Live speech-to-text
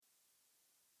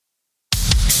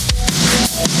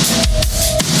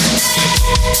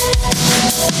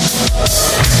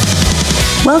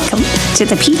Welcome to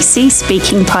the PC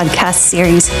Speaking podcast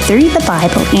series Through the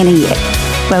Bible in a Year,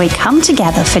 where we come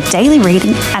together for daily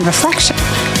reading and reflection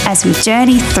as we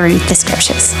journey through the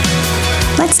scriptures.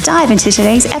 Let's dive into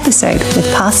today's episode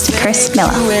with Pastor Chris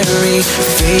Miller. Hello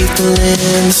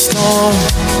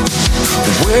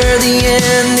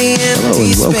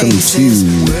and welcome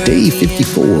to day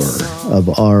 54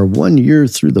 of our 1 year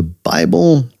through the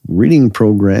Bible reading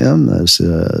program. This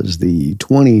is the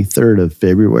 23rd of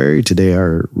February. Today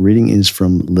our reading is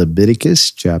from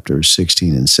Leviticus chapter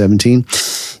 16 and 17.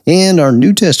 And our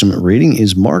New Testament reading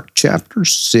is Mark chapter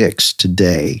 6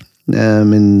 today.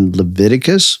 In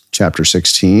Leviticus chapter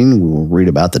 16, we will read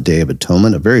about the Day of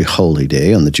Atonement, a very holy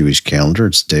day on the Jewish calendar.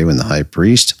 It's the day when the high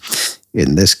priest,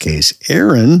 in this case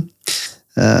Aaron,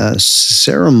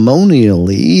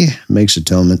 ceremonially makes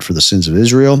atonement for the sins of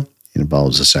Israel. It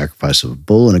involves the sacrifice of a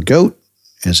bull and a goat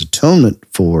as atonement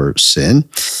for sin,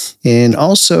 and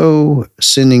also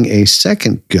sending a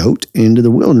second goat into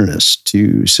the wilderness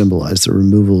to symbolize the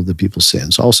removal of the people's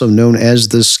sins, also known as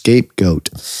the scapegoat.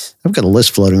 I've got a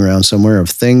list floating around somewhere of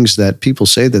things that people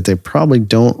say that they probably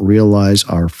don't realize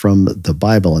are from the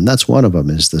Bible, and that's one of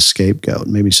them is the scapegoat.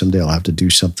 Maybe someday I'll have to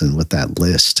do something with that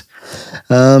list.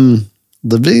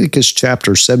 Leviticus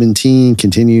chapter 17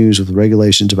 continues with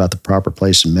regulations about the proper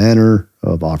place and manner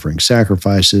of offering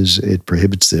sacrifices. It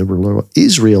prohibits the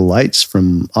Israelites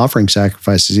from offering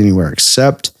sacrifices anywhere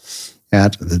except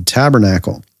at the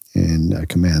tabernacle, and a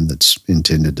command that's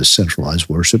intended to centralize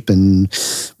worship and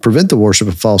prevent the worship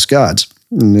of false gods.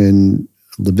 And then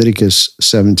Leviticus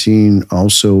 17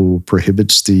 also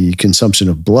prohibits the consumption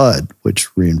of blood, which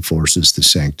reinforces the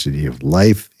sanctity of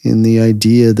life in the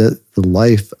idea that the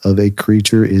life of a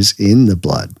creature is in the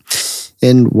blood,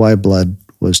 and why blood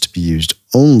was to be used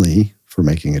only for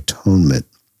making atonement.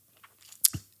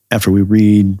 After we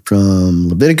read from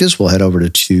Leviticus, we'll head over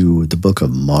to the book of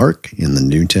Mark in the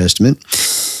New Testament,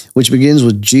 which begins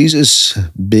with Jesus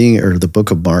the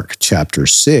book of Mark chapter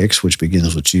 6, which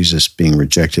begins with Jesus being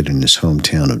rejected in his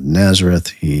hometown of Nazareth.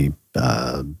 He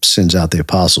sends out the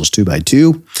apostles 2 by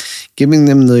 2, giving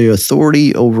them the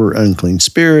authority over unclean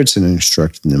spirits and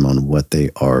instructing them on what they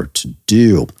are to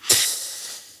do.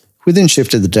 We then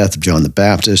shift to the death of John the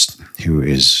Baptist, who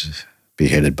is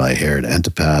beheaded by Herod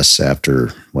Antipas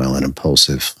after, an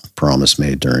impulsive promise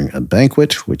made during a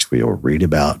banquet, which we will read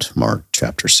about. Mark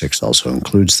chapter 6 also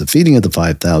includes the feeding of the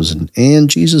 5,000 and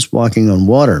Jesus walking on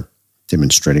water,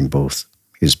 demonstrating both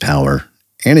his power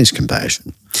and his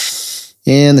compassion.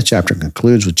 And the chapter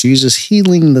concludes with Jesus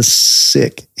healing the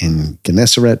sick in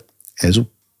Gennesaret as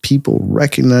people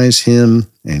recognize him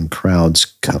and crowds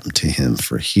come to him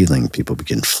for healing. People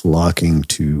begin flocking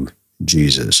to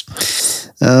Jesus.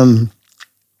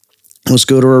 Let's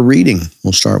go to our reading.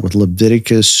 We'll start with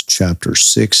Leviticus chapter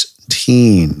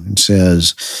 16. It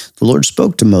says, "The Lord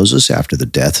spoke to Moses after the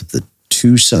death of the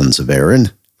two sons of Aaron,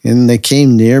 and they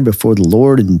came near before the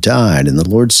Lord and died. And the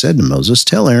Lord said to Moses,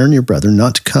 'Tell Aaron your brother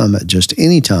not to come at just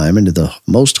any time into the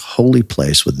most holy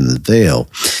place within the veil,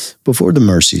 before the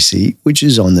mercy seat, which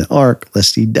is on the ark,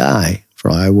 lest he die.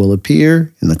 For I will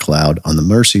appear in the cloud on the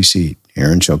mercy seat.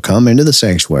 Aaron shall come into the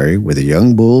sanctuary with a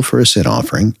young bull for a sin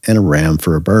offering and a ram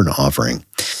for a burnt offering.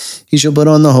 He shall put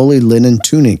on the holy linen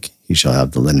tunic. He shall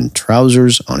have the linen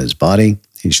trousers on his body.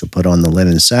 He shall put on the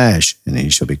linen sash, and he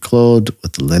shall be clothed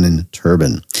with the linen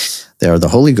turban. They are the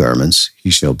holy garments. He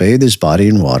shall bathe his body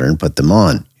in water and put them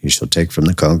on. He shall take from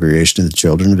the congregation of the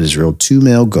children of Israel 2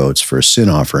 male goats for a sin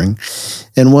offering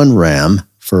and 1 ram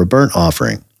for a burnt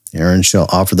offering. Aaron shall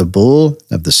offer the bull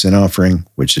of the sin offering,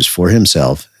 which is for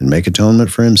himself, and make atonement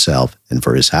for himself and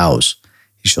for his house.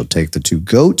 He shall take the 2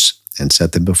 goats and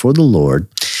set them before the Lord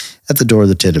at the door of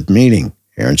the tent of meeting.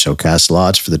 Aaron shall cast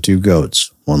lots for the 2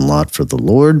 goats, 1 lot for the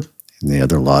Lord and the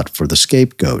other lot for the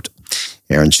scapegoat.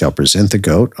 Aaron shall present the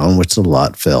goat on which the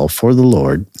lot fell for the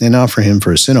Lord and offer him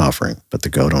for a sin offering. But the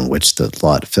goat on which the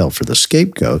lot fell for the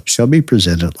scapegoat shall be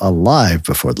presented alive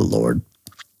before the Lord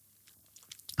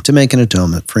to make an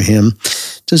atonement for him,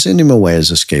 to send him away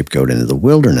as a scapegoat into the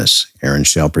wilderness. Aaron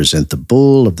shall present the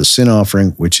bull of the sin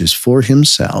offering, which is for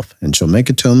himself, and shall make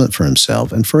atonement for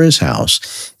himself and for his house,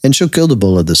 and shall kill the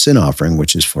bull of the sin offering,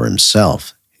 which is for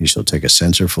himself. He shall take a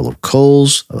censer full of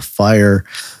coals of fire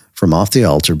from off the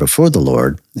altar before the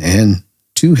Lord, and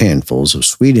 2 handfuls of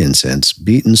sweet incense,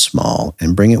 beaten small,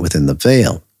 and bring it within the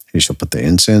veil. He shall put the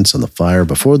incense on the fire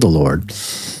before the Lord,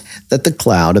 that the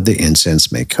cloud of the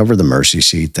incense may cover the mercy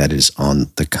seat that is on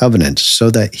the covenant, so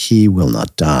that he will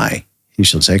not die. He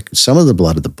shall take some of the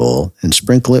blood of the bull and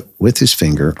sprinkle it with his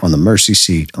finger on the mercy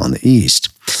seat on the east.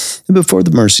 And before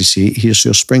the mercy seat he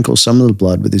shall sprinkle some of the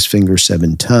blood with his finger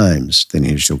 7 times. Then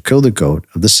he shall kill the goat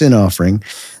of the sin offering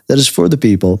that is for the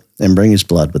people, and bring his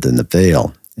blood within the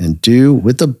veil, and do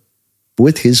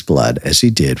with his blood as he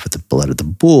did with the blood of the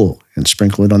bull, and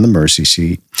sprinkle it on the mercy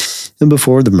seat and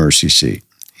before the mercy seat.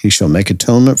 He shall make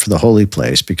atonement for the holy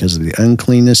place because of the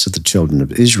uncleanness of the children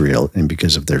of Israel and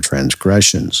because of their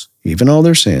transgressions, even all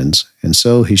their sins, and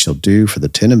so he shall do for the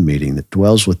tent of meeting that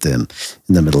dwells with them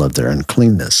in the middle of their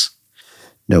uncleanness.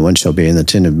 No one shall be in the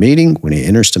tent of meeting when he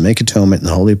enters to make atonement in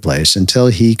the holy place until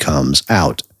he comes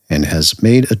out and has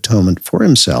made atonement for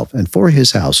himself and for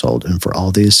his household and for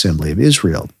all the assembly of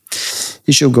Israel.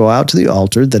 He shall go out to the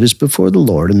altar that is before the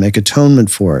Lord and make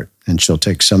atonement for it, and shall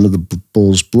take some of the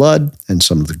bull's blood and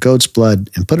some of the goat's blood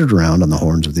and put it around on the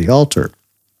horns of the altar.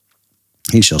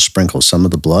 He shall sprinkle some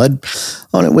of the blood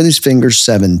on it with his fingers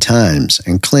 7 times,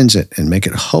 and cleanse it and make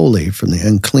it holy from the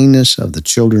uncleanness of the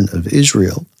children of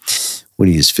Israel. When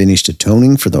he has finished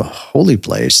atoning for the holy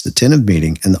place, the tent of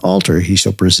meeting, and the altar, he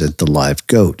shall present the live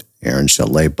goat. Aaron shall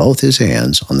lay both his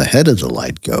hands on the head of the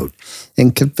live goat,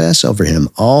 and confess over him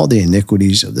all the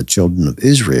iniquities of the children of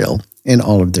Israel, and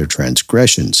all of their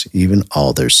transgressions, even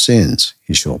all their sins.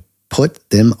 He shall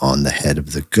put them on the head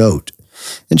of the goat,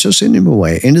 and shall send him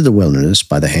away into the wilderness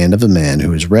by the hand of a man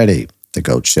who is ready. The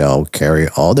goat shall carry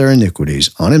all their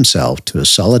iniquities on himself to a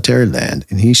solitary land,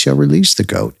 and he shall release the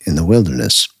goat in the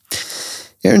wilderness.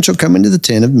 Aaron shall come into the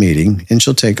tent of meeting, and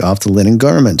shall take off the linen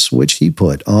garments which he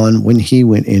put on when he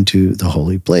went into the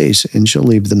holy place, and shall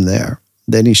leave them there.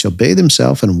 Then he shall bathe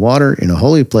himself in water in a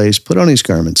holy place, put on his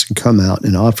garments, and come out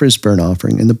and offer his burnt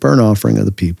offering and the burnt offering of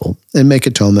the people, and make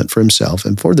atonement for himself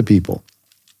and for the people.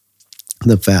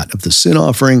 The fat of the sin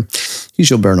offering he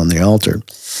shall burn on the altar.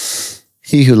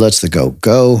 He who lets the goat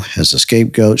go as a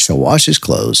scapegoat shall wash his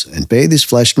clothes and bathe his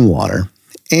flesh in water,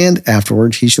 and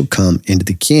afterward he shall come into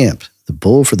the camp. The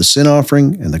bull for the sin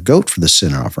offering and the goat for the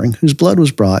sin offering, whose blood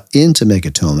was brought in to make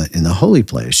atonement in the holy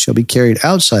place, shall be carried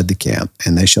outside the camp,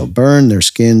 and they shall burn their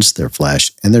skins, their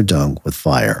flesh, and their dung with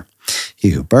fire. He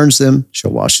who burns them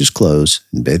shall wash his clothes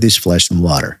and bathe his flesh in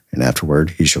water, and afterward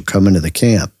he shall come into the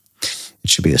camp. It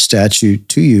shall be a statute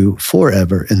to you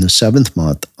forever. In the 7th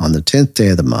month, on the 10th day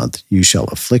of the month, you shall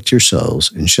afflict your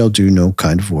souls, and shall do no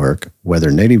kind of work,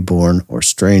 whether native born or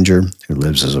stranger who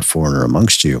lives as a foreigner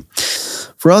amongst you.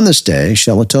 For on this day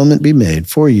shall atonement be made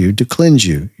for you to cleanse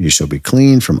you. You shall be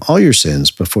clean from all your sins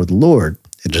before the Lord.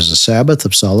 It is a Sabbath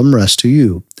of solemn rest to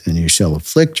you, and you shall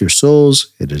afflict your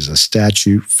souls. It is a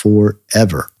statute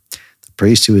forever. The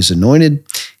priest who is anointed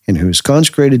and who is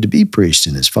consecrated to be priest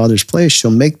in his father's place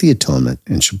shall make the atonement,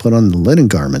 and shall put on the linen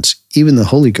garments, even the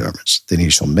holy garments. Then he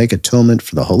shall make atonement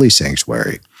for the holy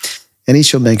sanctuary, and he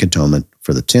shall make atonement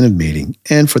for the tent of meeting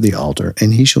and for the altar,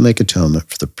 and he shall make atonement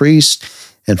for the priest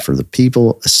and for the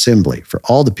people assembly, for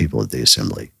all the people of the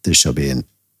assembly. This shall be an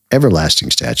everlasting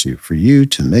statute for you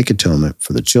to make atonement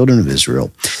for the children of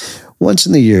Israel once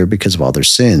in the year because of all their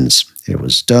sins. It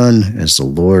was done as the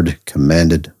Lord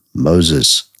commanded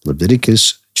Moses.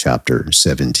 Leviticus chapter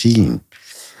 17.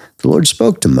 The Lord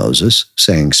spoke to Moses,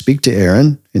 saying, Speak to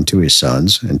Aaron and to his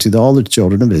sons and to all the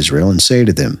children of Israel, and say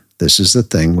to them, This is the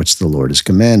thing which the Lord has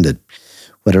commanded.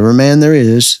 Whatever man there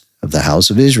is of the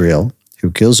house of Israel who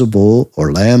kills a bull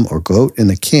or lamb or goat in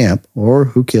the camp, or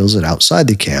who kills it outside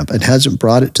the camp and hasn't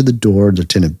brought it to the door of the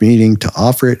tent of meeting to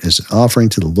offer it as an offering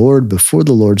to the Lord before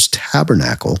the Lord's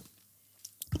tabernacle,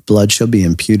 blood shall be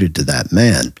imputed to that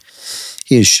man.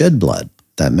 He has shed blood.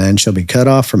 That man shall be cut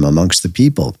off from amongst the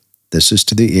people. This is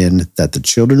to the end that the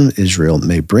children of Israel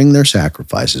may bring their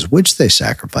sacrifices, which they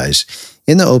sacrifice,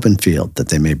 in the open field, that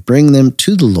they may bring them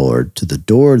to the Lord, to the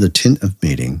door of the tent of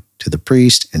meeting, to the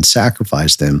priest, and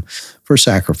sacrifice them for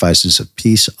sacrifices of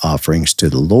peace offerings to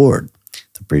the Lord.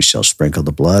 The priest shall sprinkle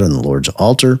the blood on the Lord's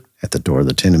altar at the door of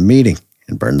the tent of meeting,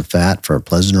 and burn the fat for a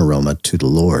pleasant aroma to the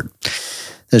Lord.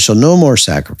 They shall no more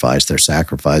sacrifice their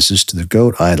sacrifices to the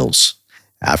goat idols,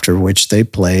 after which they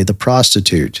play the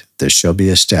prostitute. This shall be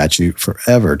a statute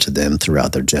forever to them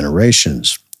throughout their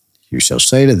generations. You shall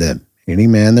say to them, Any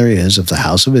man there is of the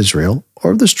house of Israel,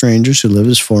 or of the strangers who live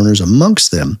as foreigners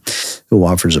amongst them, who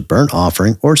offers a burnt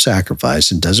offering or sacrifice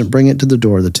and doesn't bring it to the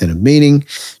door of the tent of meeting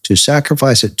to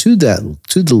sacrifice it to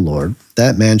the Lord,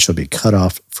 that man shall be cut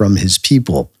off from his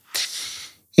people.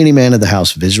 Any man of the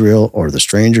house of Israel, or the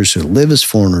strangers who live as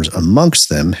foreigners amongst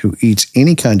them, who eats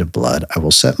any kind of blood, I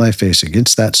will set my face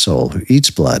against that soul who eats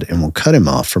blood, and will cut him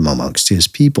off from amongst his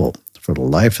people. For the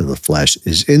life of the flesh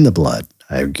is in the blood.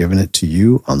 I have given it to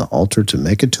you on the altar to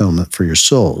make atonement for your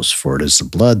souls, for it is the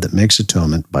blood that makes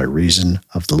atonement by reason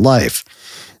of the life.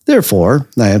 Therefore,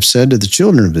 I have said to the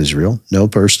children of Israel, No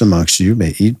person amongst you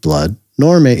may eat blood,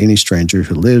 nor may any stranger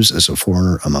who lives as a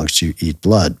foreigner amongst you eat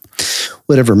blood.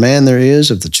 Whatever man there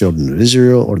is of the children of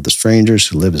Israel or the strangers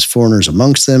who live as foreigners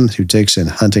amongst them, who takes in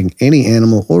hunting any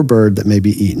animal or bird that may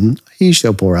be eaten, he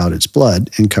shall pour out its blood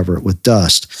and cover it with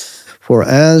dust. For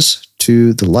as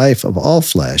to the life of all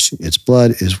flesh, its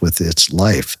blood is with its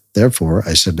life. Therefore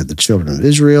I said to the children of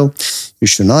Israel, you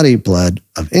shall not eat blood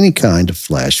of any kind of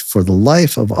flesh, for the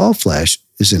life of all flesh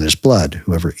is in his blood.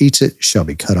 Whoever eats it shall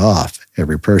be cut off.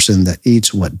 Every person that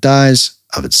eats what dies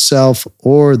of itself,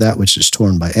 or that which is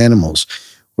torn by animals,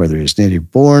 whether he is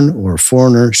native born or a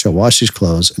foreigner, shall wash his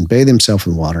clothes and bathe himself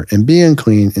in water and be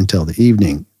unclean until the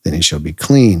evening. Then he shall be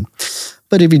clean.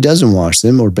 But if he doesn't wash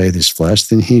them or bathe his flesh,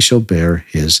 then he shall bear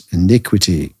his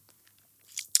iniquity.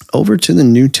 Over to the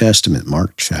New Testament,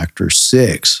 Mark chapter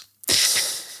 6.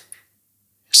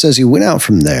 It says, he went out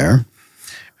from there.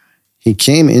 He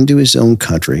came into his own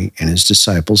country, and his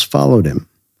disciples followed him.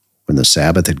 When the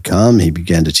Sabbath had come, he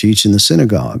began to teach in the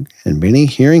synagogue, and many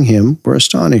hearing him were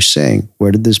astonished, saying,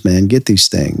 where did this man get these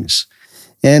things?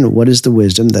 And what is the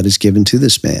wisdom that is given to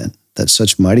this man, that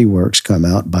such mighty works come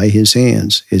out by his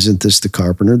hands? Isn't this the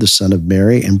carpenter, the son of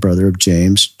Mary, and brother of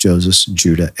James, Joseph,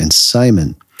 Judah, and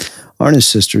Simon? Aren't his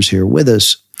sisters here with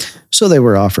us? So they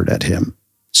were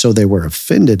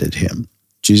offended at him.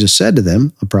 Jesus said to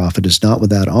them, a prophet is not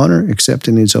without honor except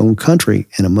in his own country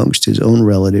and amongst his own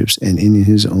relatives and in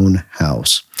his own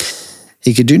house.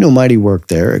 He could do no mighty work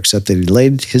there except that he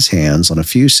laid his hands on a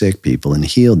few sick people and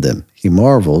healed them. He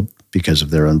marveled because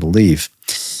of their unbelief.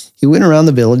 He went around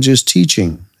the villages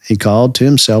teaching. He called to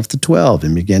himself the 12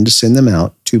 and began to send them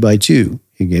out 2 by 2.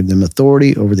 He gave them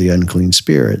authority over the unclean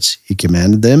spirits. He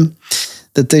commanded them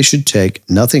that they should take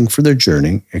nothing for their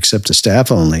journey except a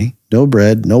staff only, no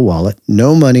bread, no wallet,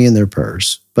 no money in their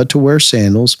purse, but to wear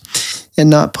sandals and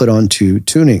not put on 2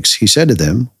 tunics. He said to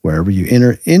them, wherever you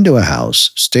enter into a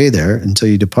house, stay there until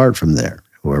you depart from there.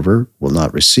 Whoever will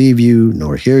not receive you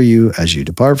nor hear you as you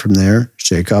depart from there,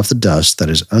 shake off the dust that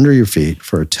is under your feet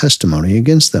for a testimony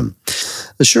against them.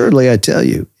 Assuredly, I tell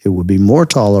you, it would be more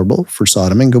tolerable for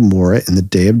Sodom and Gomorrah in the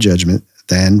day of judgment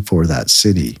than for that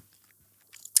city.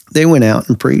 They went out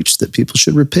and preached that people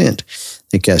should repent.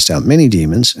 They cast out many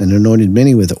demons and anointed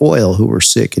many with oil who were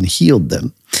sick and healed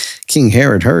them. King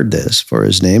Herod heard this, for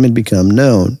his name had become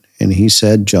known, and he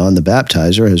said, John the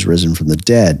Baptizer has risen from the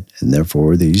dead, and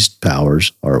therefore these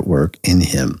powers are at work in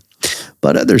him.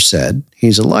 But others said,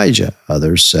 he's Elijah.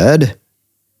 Others said,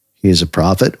 he is a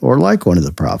prophet or like one of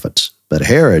the prophets. But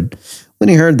Herod, when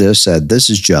he heard this, said, this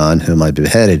is John whom I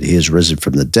beheaded. He is risen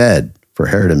from the dead. For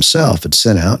Herod himself had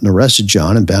sent out and arrested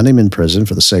John and bound him in prison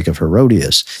for the sake of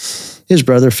Herodias, his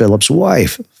brother Philip's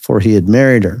wife, for he had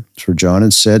married her. For John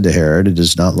had said to Herod, it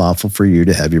is not lawful for you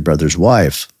to have your brother's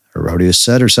wife. Herodias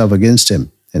set herself against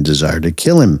him and desired to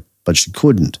kill him, but she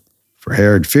couldn't. For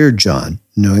Herod feared John,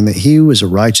 knowing that he was a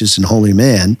righteous and holy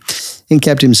man, and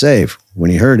kept him safe.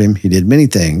 When he heard him, he did many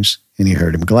things, and he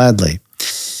heard him gladly.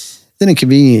 Then a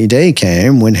convenient day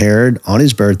came when Herod, on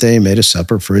his birthday, made a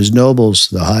supper for his nobles,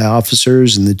 the high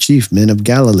officers, and the chief men of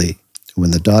Galilee. When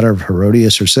the daughter of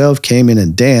Herodias herself came in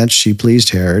and danced, she pleased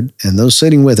Herod, and those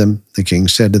sitting with him. The king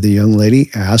said to the young lady,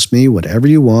 ask me whatever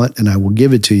you want, and I will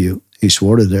give it to you. He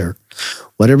swore to her,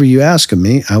 whatever you ask of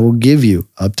me, I will give you,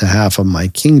 up to half of my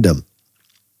kingdom.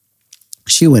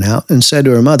 She went out and said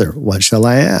to her mother, what shall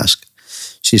I ask?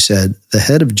 She said, the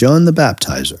head of John the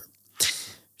Baptizer.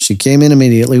 She came in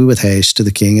immediately with haste to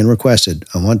the king and requested,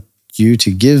 I want you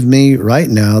to give me right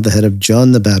now the head of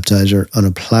John the Baptizer on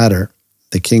a platter.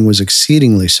 The king was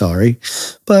exceedingly sorry,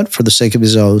 but for the sake of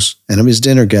his oaths and of his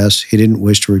dinner guests, he didn't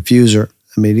wish to refuse her.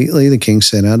 Immediately the king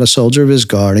sent out a soldier of his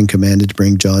guard and commanded to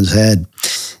bring John's head.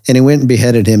 And he went and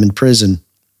beheaded him in prison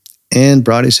and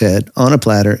brought his head on a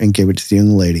platter and gave it to the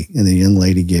young lady, and the young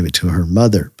lady gave it to her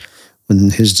mother. When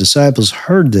his disciples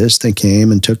heard this, they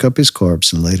came and took up his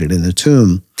corpse and laid it in a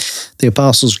tomb. The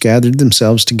apostles gathered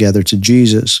themselves together to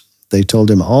Jesus. They told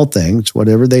him all things,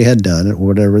 whatever they had done and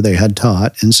whatever they had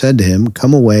taught, and said to him,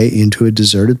 come away into a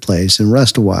deserted place and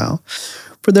rest a while.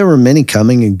 For there were many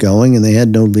coming and going, and they had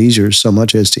no leisure so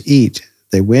much as to eat.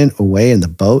 They went away in the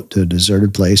boat to a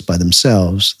deserted place by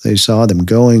themselves. They saw them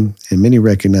going, and many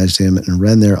recognized him and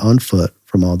ran there on foot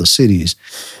from all the cities.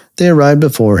 They arrived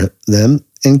before them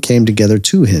and came together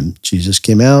to him. Jesus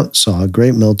came out, saw a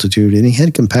great multitude, and he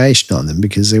had compassion on them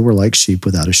because they were like sheep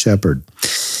without a shepherd.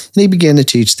 And he began to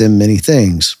teach them many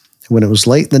things. When it was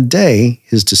late in the day,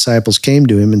 his disciples came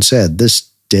to him and said,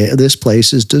 This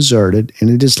place is deserted, and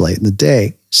it is late in the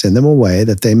day. Send them away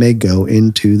that they may go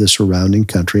into the surrounding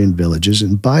country and villages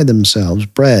and buy themselves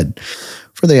bread,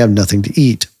 for they have nothing to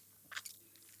eat.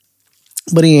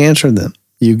 But he answered them,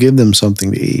 You give them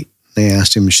something to eat. They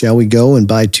asked him, "Shall we go and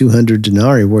buy 200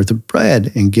 denarii worth of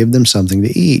bread and give them something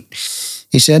to eat?"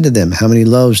 He said to them, "How many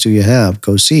loaves do you have?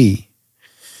 Go see."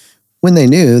 When they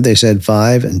knew, they said,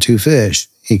 5 and 2 fish.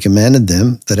 He commanded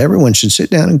them that everyone should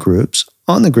sit down in groups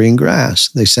on the green grass.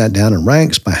 They sat down in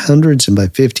ranks by hundreds and by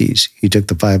 50s. He took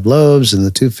the 5 loaves and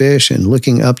the 2 fish, and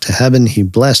looking up to heaven, he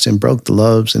blessed and broke the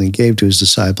loaves, and he gave to his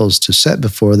disciples to set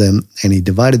before them, and he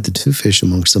divided the 2 fish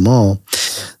amongst them all.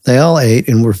 They all ate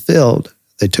and were filled.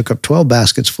 They took up 12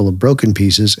 baskets full of broken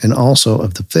pieces, and also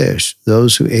of the fish.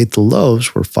 Those who ate the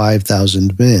loaves were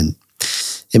 5,000 men.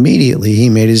 Immediately he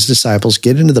made his disciples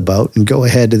get into the boat and go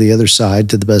ahead to the other side,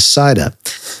 to the Bethsaida,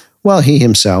 while he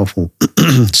himself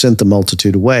sent the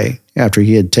multitude away. After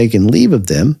he had taken leave of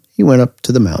them, he went up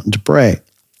to the mountain to pray.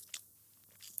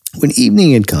 When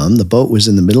evening had come, the boat was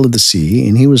in the middle of the sea,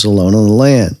 and he was alone on the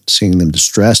land. Seeing them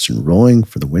distressed and rowing,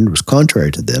 for the wind was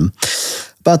contrary to them,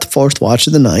 about the 4th watch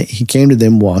of the night, he came to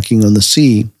them walking on the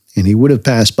sea. And he would have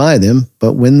passed by them,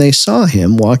 but when they saw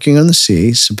him walking on the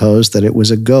sea, supposed that it was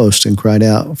a ghost, and cried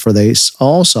out, for they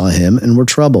all saw him and were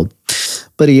troubled.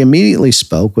 But he immediately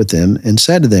spoke with them and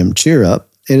said to them, "Cheer up,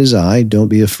 it is I, don't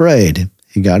be afraid."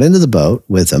 He got into the boat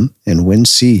with them, and wind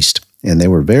ceased. And they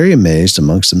were very amazed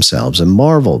amongst themselves and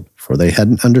marveled, for they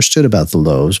hadn't understood about the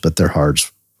loaves, but their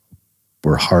hearts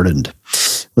were hardened.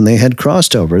 When they had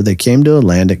crossed over, they came to a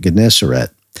land at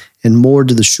Gennesaret and moored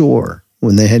to the shore.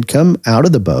 When they had come out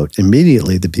of the boat,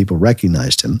 immediately the people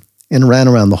recognized him and ran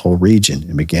around the whole region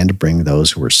and began to bring those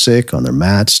who were sick on their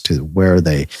mats to where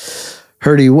they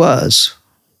heard he was.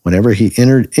 Whenever he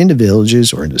entered into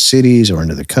villages or into cities or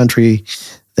into the country,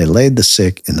 they laid the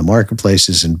sick in the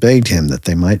marketplaces and begged him that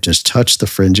they might just touch the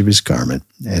fringe of his garment.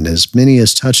 And as many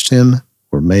as touched him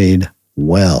were made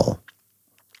well.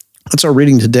 That's our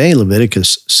reading today,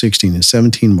 Leviticus 16 and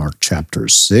 17, Mark chapter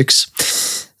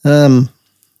 6.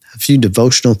 A few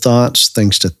devotional thoughts,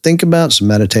 things to think about, some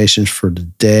meditations for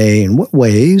today. In what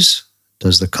ways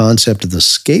does the concept of the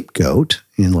scapegoat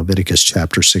in Leviticus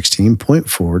chapter 16 point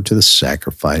forward to the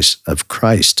sacrifice of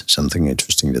Christ? Something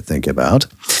interesting to think about.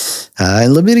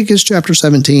 In Leviticus chapter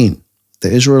 17,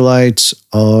 the Israelites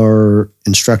are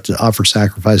instructed to offer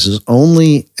sacrifices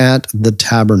only at the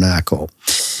tabernacle.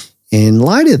 In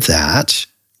light of that,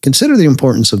 consider the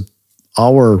importance of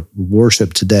our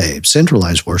worship today,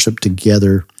 centralized worship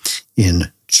together in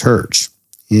church.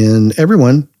 And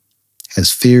everyone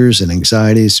has fears and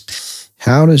anxieties.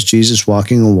 How does Jesus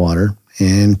walking on water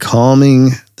and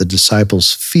calming the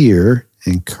disciples' fear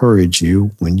encourage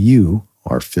you when you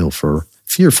are fearful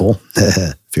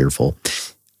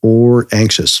or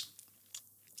anxious?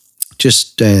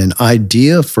 Just an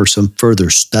idea for some further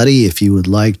study. If you would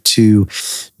like to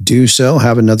do so,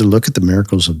 have another look at the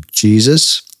miracles of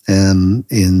Jesus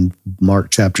in Mark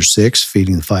chapter 6,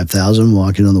 feeding the 5,000,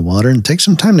 walking on the water, and take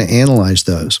some time to analyze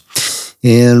those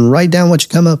and write down what you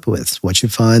come up with, what you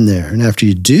find there. And after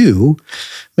you do,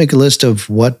 make a list of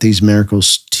what these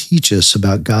miracles teach us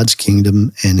about God's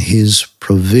kingdom and his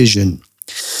provision.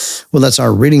 Well, that's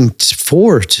our reading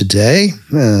for today,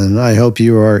 and I hope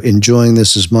you are enjoying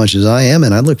this as much as I am,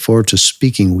 and I look forward to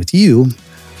speaking with you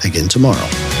again tomorrow.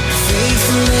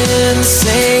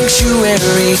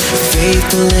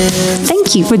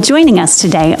 Thank you for joining us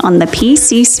today on the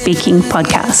PC Speaking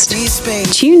podcast.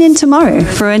 Tune in tomorrow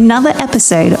for another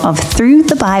episode of Through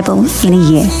the Bible in a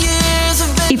Year.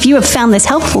 If you have found this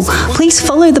helpful, please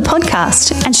follow the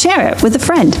podcast and share it with a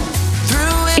friend.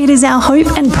 It is our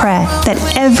hope and prayer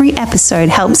that every episode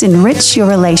helps enrich your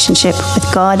relationship with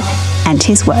God and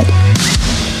His Word. Even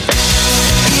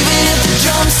if the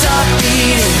drums stop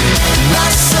beating,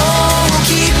 my soul will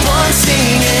keep on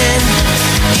singing,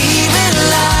 even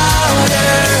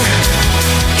louder.